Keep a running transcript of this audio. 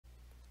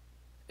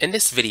In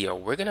this video,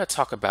 we're going to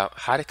talk about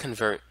how to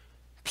convert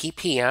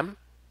PPM,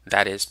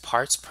 that is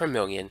parts per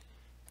million,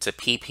 to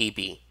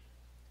PPB,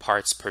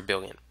 parts per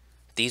billion.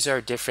 These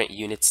are different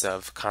units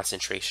of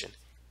concentration.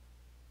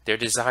 They're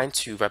designed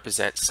to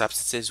represent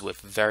substances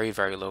with very,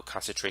 very low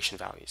concentration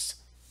values.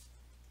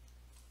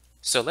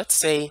 So let's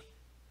say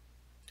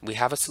we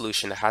have a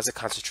solution that has a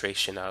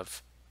concentration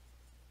of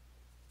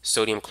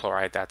sodium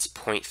chloride that's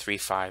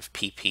 0.35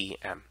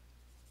 ppm.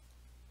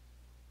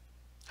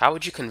 How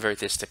would you convert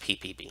this to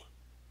PPB?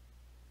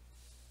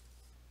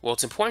 Well,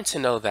 it's important to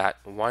know that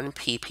 1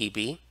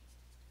 ppm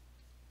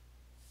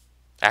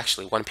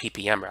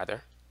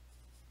rather,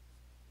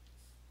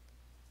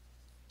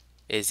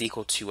 is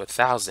equal to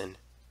 1,000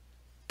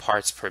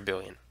 parts per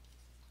billion.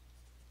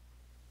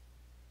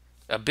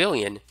 A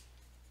billion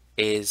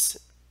is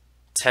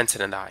 10 to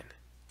the 9,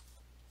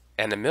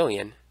 and a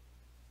million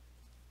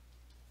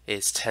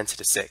is 10 to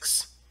the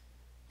 6.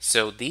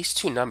 So these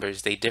two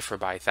numbers, they differ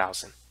by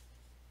 1,000.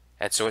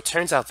 And so it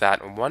turns out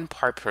that 1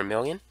 part per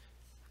million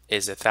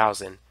is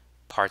 1,000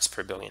 parts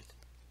per billion.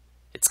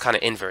 It's kind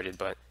of inverted,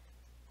 but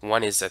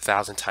one is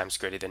 1,000 times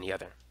greater than the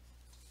other.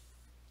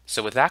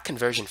 So with that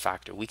conversion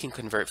factor, we can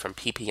convert from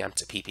ppm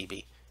to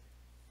ppb.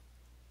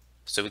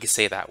 So we can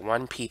say that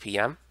 1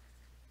 ppm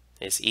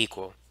is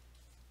equal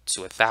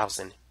to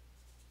 1,000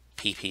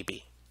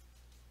 ppb.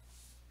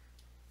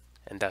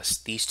 And thus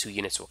these two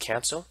units will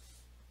cancel.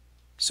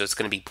 So it's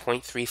going to be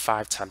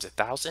 0.35 times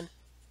 1,000,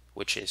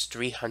 which is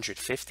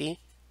 350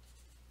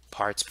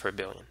 parts per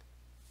billion.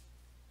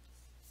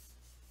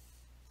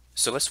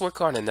 So let's work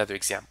on another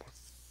example.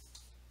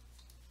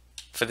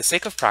 For the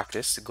sake of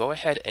practice, go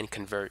ahead and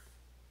convert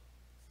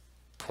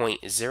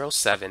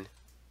 0.07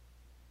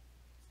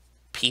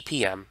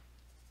 ppm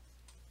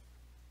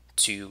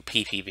to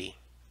ppb.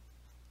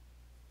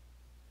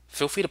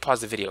 Feel free to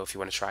pause the video if you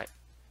want to try it.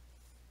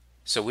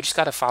 So we just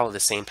got to follow the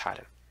same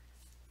pattern.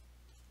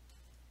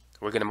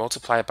 We're going to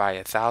multiply it by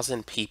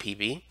 1,000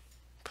 ppb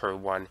per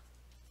 1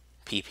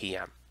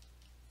 ppm.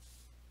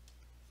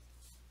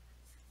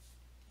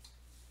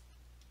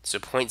 So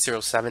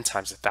 0.07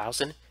 times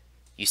 1,000,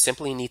 you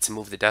simply need to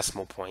move the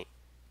decimal point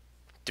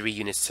 3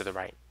 units to the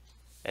right.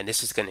 And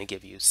this is going to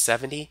give you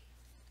 70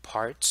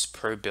 parts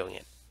per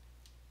billion.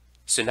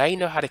 So now you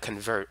know how to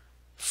convert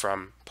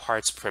from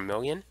parts per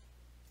million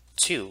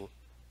to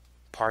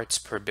parts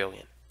per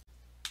billion.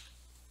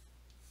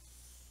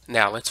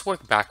 Now let's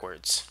work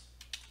backwards.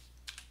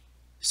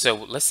 So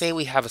let's say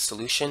we have a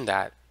solution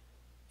that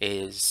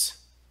is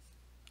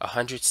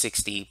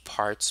 160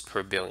 parts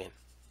per billion.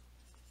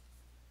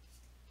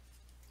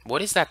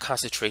 What is that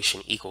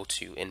concentration equal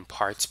to in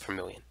parts per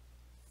million?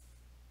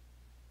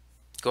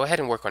 Go ahead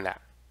and work on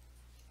that.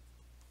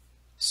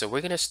 So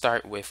we're going to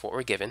start with what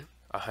we're given,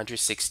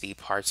 160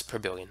 parts per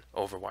billion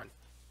over 1.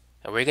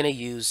 And we're going to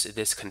use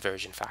this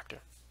conversion factor.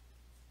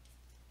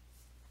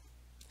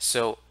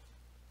 So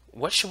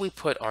what should we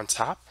put on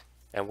top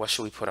and what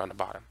should we put on the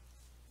bottom?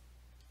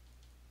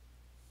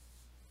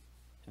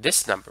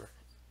 This number,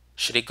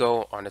 should it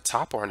go on the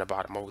top or on the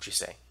bottom? What would you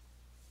say?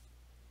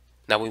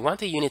 Now we want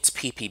the units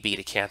ppb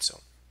to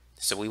cancel.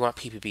 So we want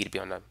ppb to be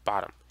on the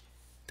bottom.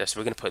 So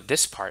we're going to put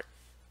this part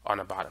on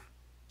the bottom.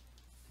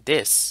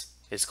 This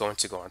is going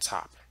to go on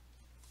top.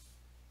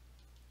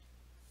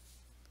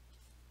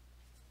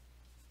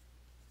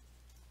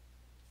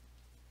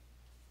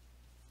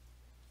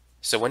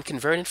 So when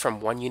converting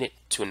from one unit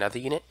to another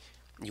unit,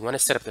 you want to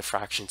set up the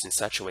fractions in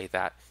such a way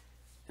that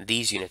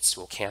these units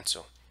will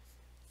cancel.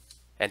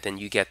 And then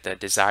you get the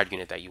desired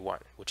unit that you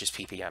want, which is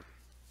ppm.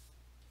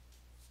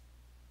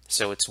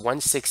 So it's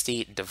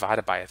 160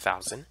 divided by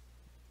 1,000.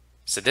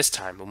 So this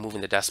time we're moving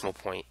the decimal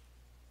point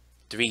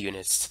 3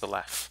 units to the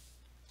left.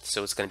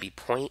 So it's going to be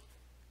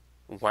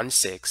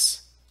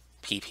 0.16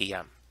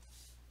 ppm.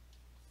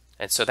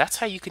 And so that's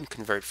how you can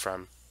convert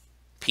from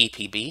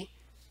ppb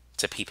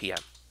to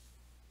ppm.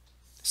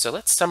 So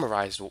let's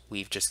summarize what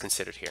we've just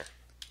considered here.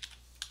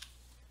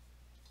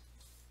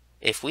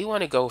 If we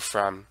want to go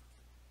from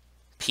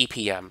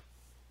ppm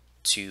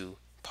to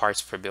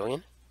parts per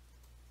billion,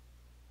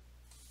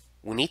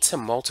 we need to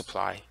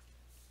multiply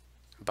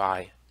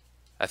by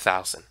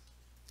 1,000.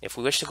 If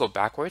we wish to go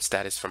backwards,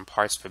 that is from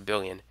parts per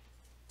billion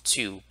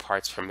to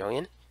parts per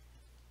million,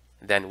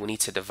 then we need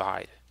to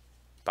divide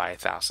by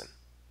 1,000.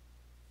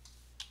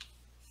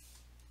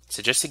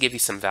 So just to give you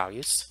some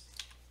values,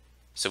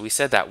 so we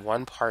said that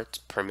 1 part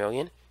per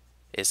million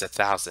is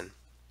 1,000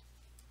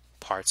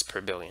 parts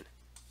per billion.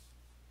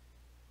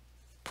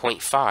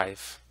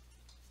 0.5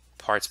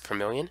 parts per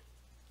million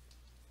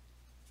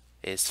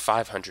is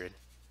 500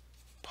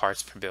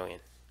 parts per billion.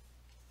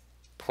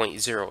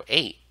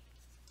 0.08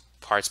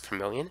 parts per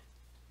million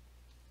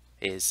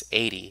is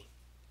 80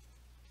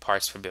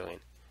 parts per billion.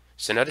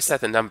 So notice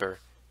that the number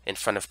in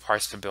front of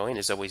parts per billion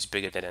is always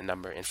bigger than a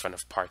number in front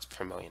of parts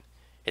per million.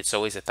 It's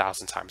always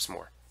 1,000 times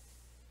more.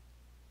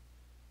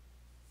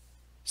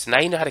 So now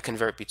you know how to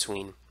convert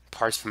between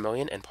parts per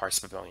million and parts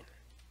per billion.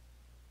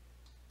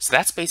 So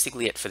that's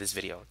basically it for this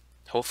video.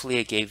 Hopefully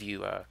it gave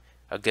you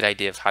a good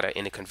idea of how to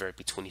interconvert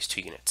between these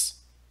two units.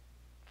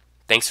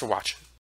 Thanks for watching.